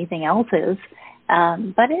than anything else is.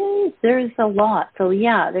 But there's a lot. So,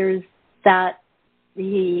 yeah, there's that.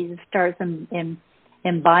 He starts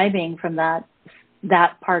imbibing from that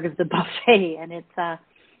part of the buffet. And it's,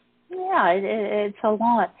 it's a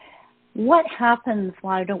lot. What happens,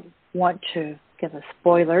 well, I don't want to give a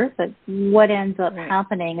spoiler, but what ends up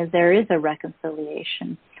happening is there is a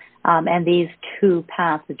reconciliation. And these two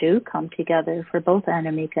paths do come together for both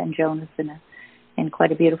Anamika and Jonas in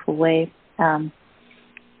quite a beautiful way. So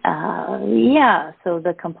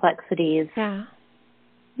the complexities,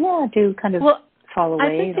 do kind of fall away. I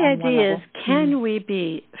think the idea is, can we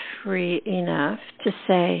be free enough to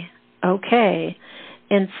say, okay,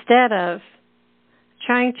 instead of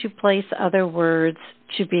trying to place other words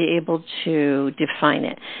to be able to define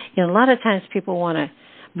it. You know, a lot of times people want to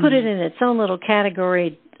put it in its own little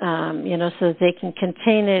category, so that they can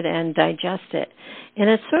contain it and digest it. And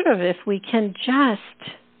it's sort of, if we can just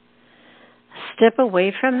step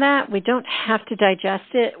away from that, we don't have to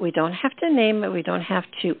digest it, we don't have to name it, we don't have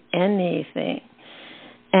to anything.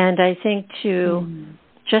 And I think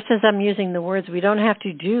just as I'm using the words, we don't have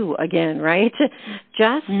to do again, right?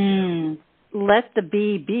 Just let the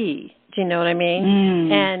be. Do you know what I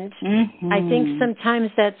mean? And I think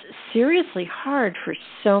sometimes that's seriously hard for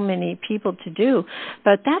so many people to do.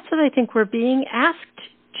 But that's what I think we're being asked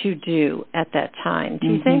to do at that time. Do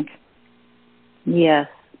you think? Yes.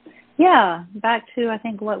 Yeah. Back to, I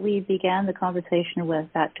think, what we began the conversation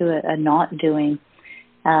with, back to a not doing.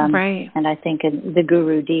 Right. And I think the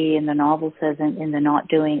Guru D in the novel says in the not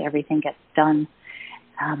doing, everything gets done.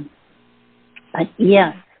 But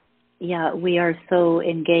yes. Yeah, we are so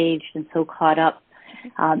engaged and so caught up,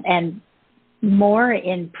 and more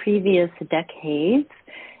in previous decades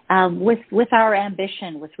with our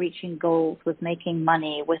ambition, with reaching goals, with making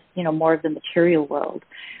money, with more of the material world.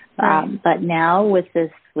 But now with the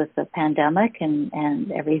pandemic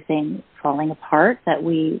and everything falling apart that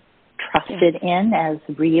we trusted in as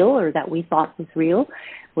real, or that we thought was real,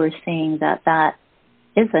 we're seeing that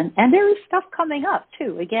isn't. And there is stuff coming up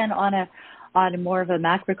too. Again, on a more of a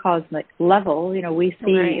macrocosmic level, we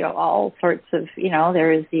see all sorts of,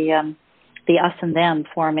 there is the us and them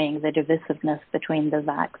forming the divisiveness between the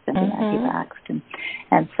vaxxed and the anti-vaxxed,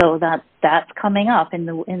 and so that's coming up in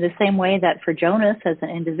the same way that for Jonas as an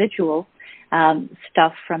individual,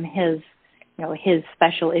 stuff from his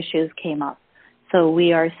special issues came up. So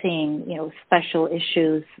we are seeing special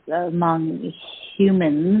issues among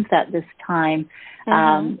humans at this time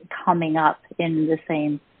coming up in the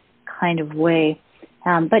same kind of way,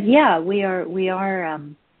 but we are.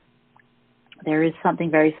 There is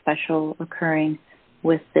something very special occurring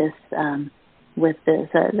with this, the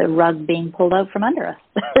rug being pulled out from under us.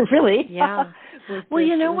 Really, Well,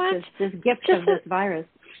 you know what? This gift of this virus,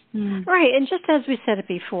 right? And just as we said it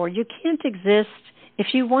before, you can't exist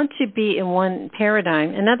if you want to be in one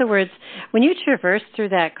paradigm. In other words, when you traverse through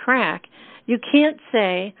that crack, you can't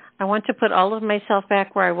say, I want to put all of myself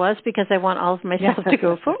back where I was because I want all of myself to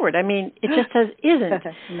go forward. I mean, it just isn't.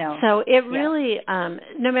 No. So it really,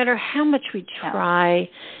 no matter how much we try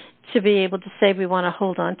to be able to say we want to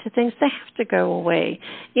hold on to things, they have to go away.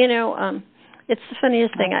 It's the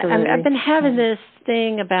funniest thing. I've been having this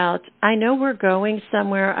thing about, I know we're going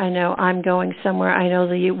somewhere. I know I'm going somewhere. I know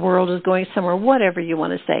the world is going somewhere, whatever you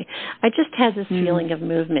want to say. I just had this feeling of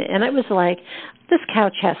movement. And it was like, this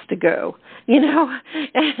couch has to go, and I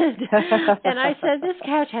said, this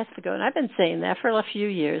couch has to go. And I've been saying that for a few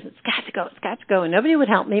years. It's got to go. It's got to go. And nobody would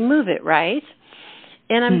help me move it, right?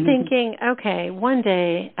 And I'm thinking, okay, one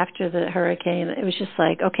day after the hurricane, it was just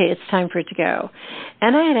like, okay, it's time for it to go.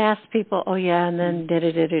 And I had asked people, oh, yeah, and then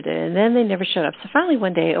da-da-da-da-da, and then they never showed up. So finally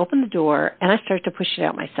one day I opened the door, and I started to push it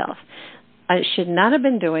out myself. I should not have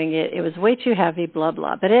been doing it. It was way too heavy, blah,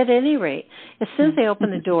 blah. But at any rate, as soon as I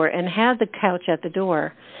opened the door and had the couch at the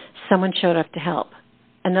door, someone showed up to help.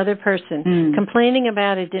 Another person complaining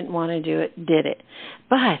about it, didn't want to do it, did it.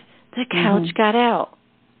 But the couch got out.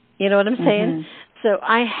 You know what I'm saying? So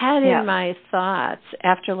I had in my thoughts,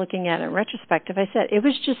 after looking at it in retrospective, I said it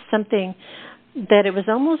was just something that it was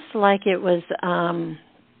almost like it was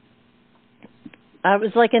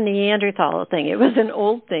like a Neanderthal thing. It was an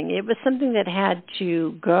old thing. It was something that had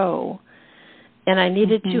to go, and I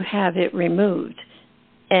needed to have it removed.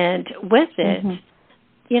 And with it,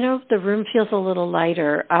 the room feels a little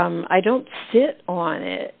lighter. I don't sit on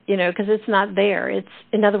it, because it's not there. It's,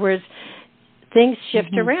 in other words, things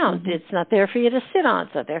shift around. It's not there for you to sit on.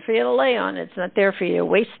 It's not there for you to lay on. It's not there for you to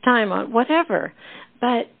waste time on, whatever.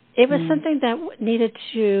 But it was something that needed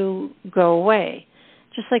to go away.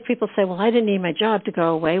 Just like people say, well, I didn't need my job to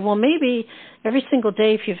go away. Well, maybe every single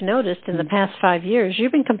day, if you've noticed in the past 5 years,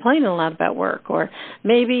 you've been complaining a lot about work, or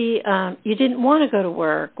maybe you didn't want to go to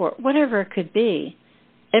work, or whatever it could be.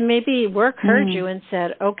 And maybe work heard you and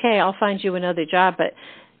said, okay, I'll find you another job, but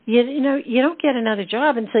you don't get another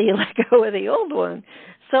job until you let go of the old one.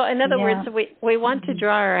 So in other words, we want to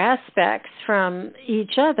draw our aspects from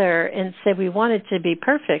each other and say we want it to be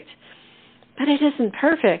perfect, but it isn't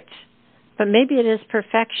perfect. But maybe it is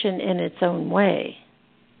perfection in its own way,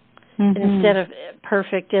 instead of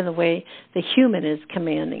perfect in the way the human is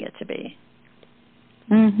commanding it to be.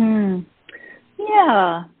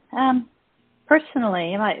 Yeah.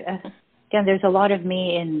 Personally, again, there's a lot of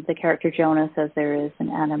me in the character Jonas as there is in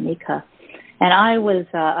Anamika. And I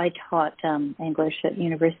taught English at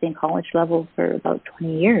university and college level for about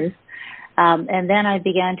 20 years. And then I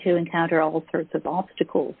began to encounter all sorts of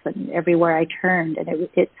obstacles, and everywhere I turned, and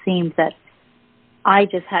it seemed that I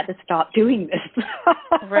just had to stop doing this.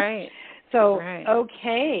 Right. So,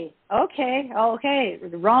 okay,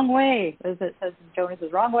 the wrong way, as it says in Jonas, the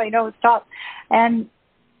wrong way, no, stop. And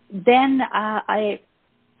then I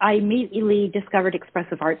immediately discovered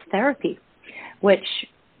expressive arts therapy, which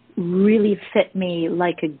really fit me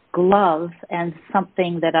like a glove, and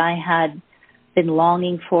something that I had been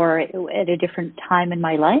longing for at a different time in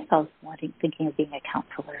my life. I was thinking of being a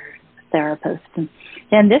counselor, a therapist, and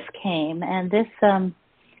then this came, and this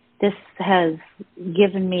has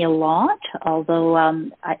given me a lot, although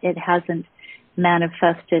it hasn't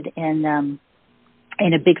manifested in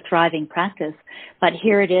a big thriving practice. But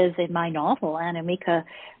here it is in my novel. Anamika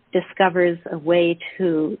discovers a way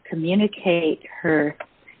to communicate her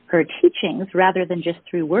teachings rather than just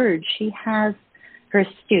through words. She has her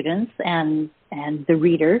students and the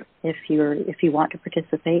reader, if you want to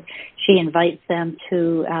participate, she invites them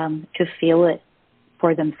to feel it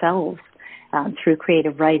for themselves through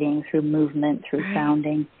creative writing, through movement, through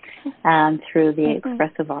sounding, through the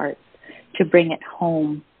expressive arts, to bring it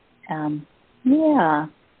home.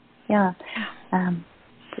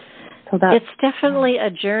 So it's definitely a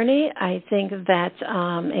journey. I think that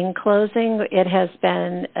in closing, it has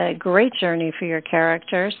been a great journey for your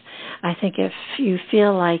characters. I think if you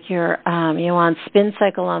feel like you're on spin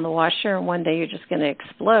cycle on the washer and one day you're just going to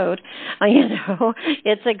explode,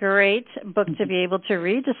 it's a great book to be able to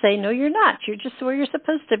read, to say, no, you're not. You're just where you're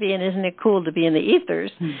supposed to be, and isn't it cool to be in the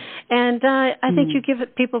ethers? And I think you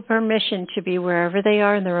give people permission to be wherever they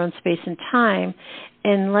are in their own space and time,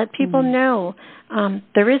 and let people know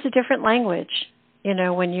there is a different language,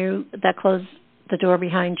 when that close the door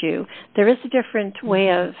behind you. There is a different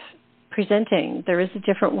way of presenting. There is a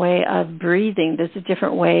different way of breathing. There's a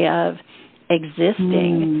different way of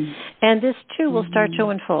existing. And this, too, will start to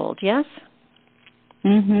unfold, yes?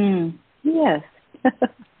 Yes.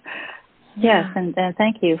 Yes, and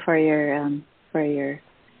thank you for your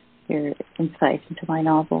insight into my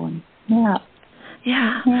novel. And,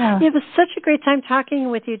 Yeah. It was such a great time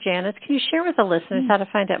talking with you, Janis. Can you share with the listeners how to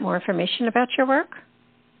find out more information about your work?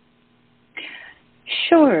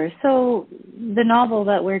 Sure. So the novel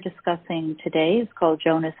that we're discussing today is called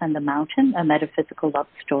Jonas and the Mountain, A Metaphysical Love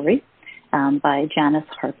Story by Janis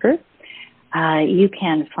Harper. You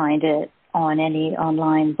can find it on any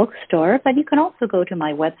online bookstore, but you can also go to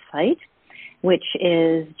my website, which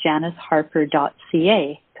is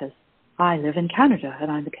janisharper.ca, because I live in Canada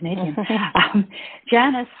and I'm a Canadian.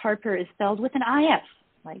 Janis Harper is spelled with an I-S,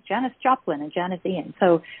 like Janis Joplin and Janis Ian.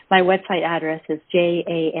 So my website address is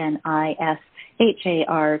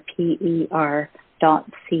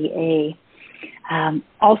janisharper.ca.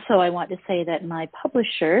 Also, I want to say that my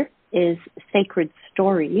publisher is Sacred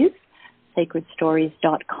Stories,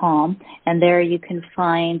 sacredstories.com, and there you can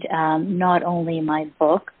find not only my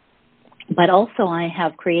book, but also I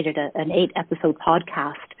have created an 8-episode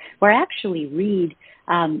podcast where I actually read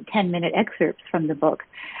 10-minute excerpts from the book.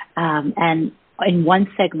 And in one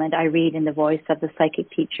segment, I read in the voice of the psychic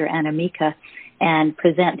teacher, Anamika, and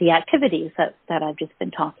present the activities that I've just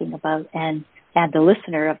been talking about. And the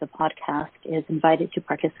listener of the podcast is invited to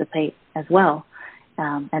participate as well.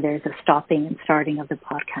 And there's a stopping and starting of the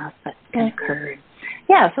podcast that can occur.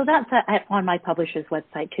 Yeah, so that's on my publisher's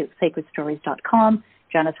website too, sacredstories.com,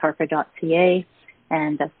 janisharper.ca,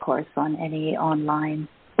 and of course on any online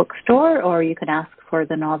bookstore, or you can ask for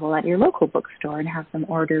the novel at your local bookstore and have them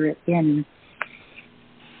order it in.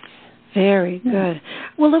 Very good.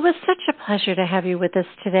 Well, it was such a pleasure to have you with us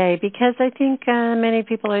today, because I think many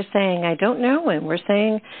people are saying, I don't know, and we're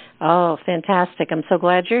saying, oh, fantastic. I'm so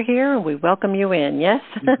glad you're here, and we welcome you in, yes?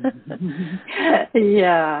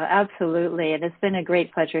 Yeah, absolutely. And it's been a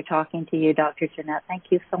great pleasure talking to you, Dr. Jeanette. Thank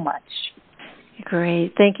you so much.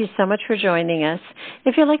 Great. Thank you so much for joining us.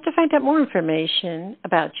 If you'd like to find out more information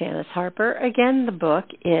about Janis Harper, again, the book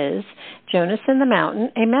is Jonas and the Mountain,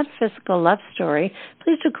 A Metaphysical Love Story.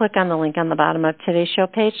 Please do click on the link on the bottom of today's show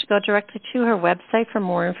page to go directly to her website for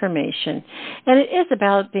more information. And it is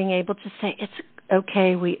about being able to say, it's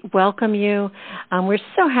okay, we welcome you. We're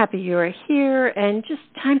so happy you are here, and just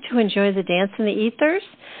time to enjoy the dance in the ethers.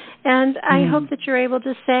 And I hope that you're able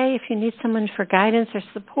to say, if you need someone for guidance or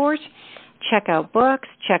support, check out books,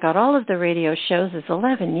 check out all of the radio shows. It's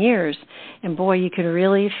 11 years. And boy, you can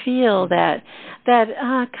really feel that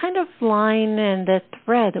kind of line and that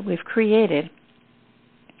thread that we've created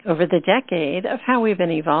over the decade of how we've been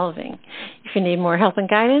evolving. If you need more help and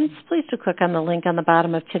guidance, please do click on the link on the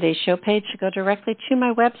bottom of today's show page to go directly to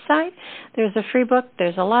my website. There's a free book,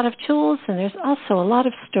 there's a lot of tools, and there's also a lot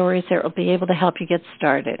of stories that will be able to help you get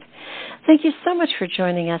started. Thank you so much for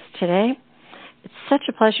joining us today. It's such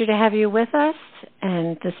a pleasure to have you with us,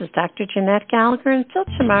 and this is Dr. Jeanette-Gallagher. Until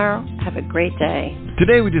tomorrow, have a great day.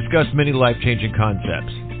 Today we discussed many life-changing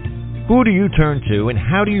concepts. Who do you turn to, and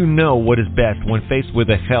how do you know what is best when faced with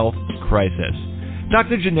a health crisis?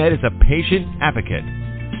 Dr. Jeanette is a patient advocate.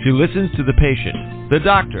 She listens to the patient, the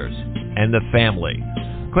doctors, and the family,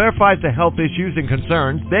 clarifies the health issues and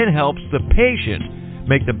concerns, then helps the patient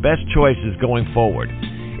make the best choices going forward.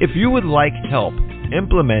 If you would like help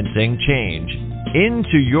implementing change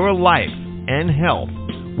into your life and health,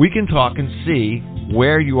 we can talk and see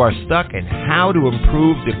where you are stuck and how to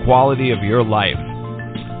improve the quality of your life.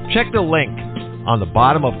 Check the link on the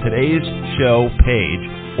bottom of today's show page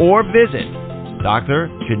or visit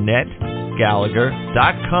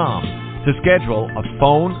dr-jeanette-gallagher.com to schedule a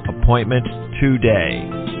phone appointment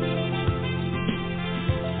today.